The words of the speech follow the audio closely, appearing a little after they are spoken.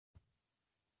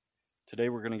Today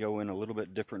we're going to go in a little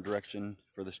bit different direction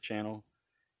for this channel.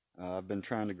 I've been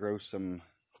trying to grow some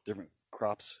different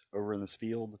crops over in this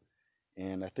field,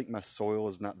 and I think my soil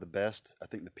is not the best. I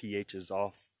think the pH is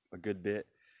off a good bit.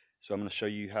 So I'm going to show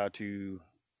you how to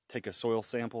take a soil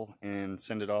sample and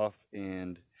send it off,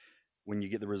 and when you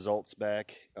get the results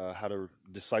back, how to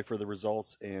decipher the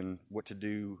results and what to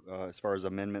do as far as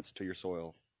amendments to your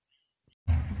soil.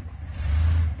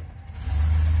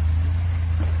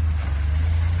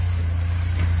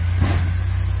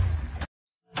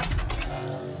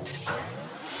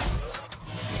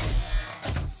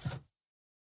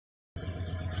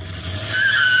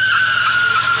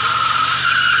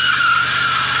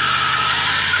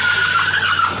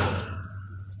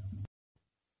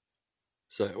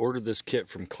 So I ordered this kit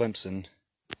from Clemson.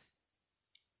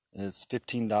 It's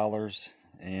 $15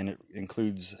 and it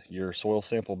includes your soil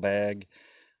sample bag,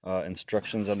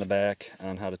 instructions on the back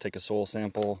on how to take a soil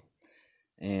sample,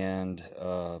 and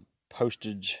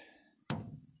postage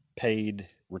paid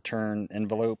return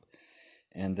envelope,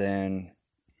 and then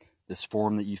this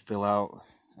form that you fill out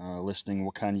listing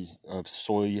what kind of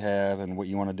soil you have and what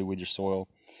you want to do with your soil.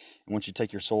 And once you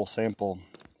take your soil sample,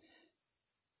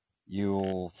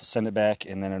 you'll send it back,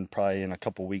 and then probably in a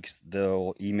couple weeks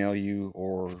they'll email you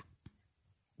or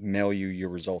mail you your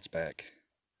results back.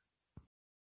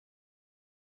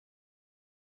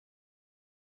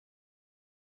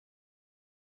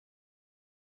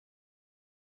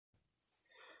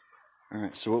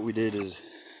 Alright, so what we did is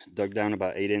dug down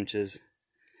about 8 inches,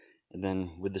 and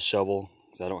then with the shovel,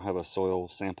 because I don't have a soil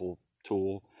sample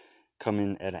tool, come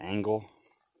in at an angle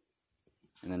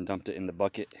and then dumped it in the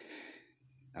bucket.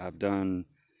 I've done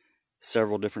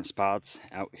several different spots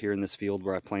out here in this field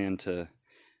where I plan to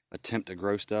attempt to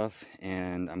grow stuff,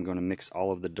 and I'm going to mix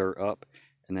all of the dirt up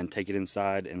and then take it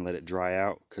inside and let it dry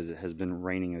out because it has been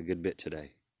raining a good bit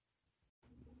today.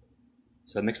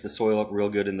 So I mixed the soil up real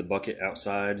good in the bucket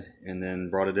outside and then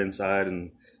brought it inside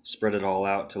and spread it all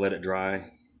out to let it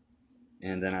dry.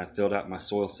 And then I filled out my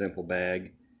soil sample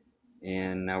bag,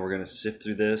 and now we're going to sift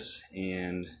through this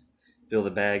and fill the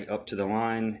bag up to the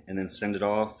line and then send it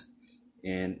off.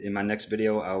 And in my next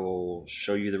video I will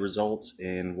show you the results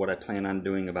and what I plan on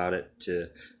doing about it to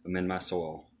amend my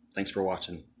soil. Thanks for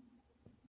watching.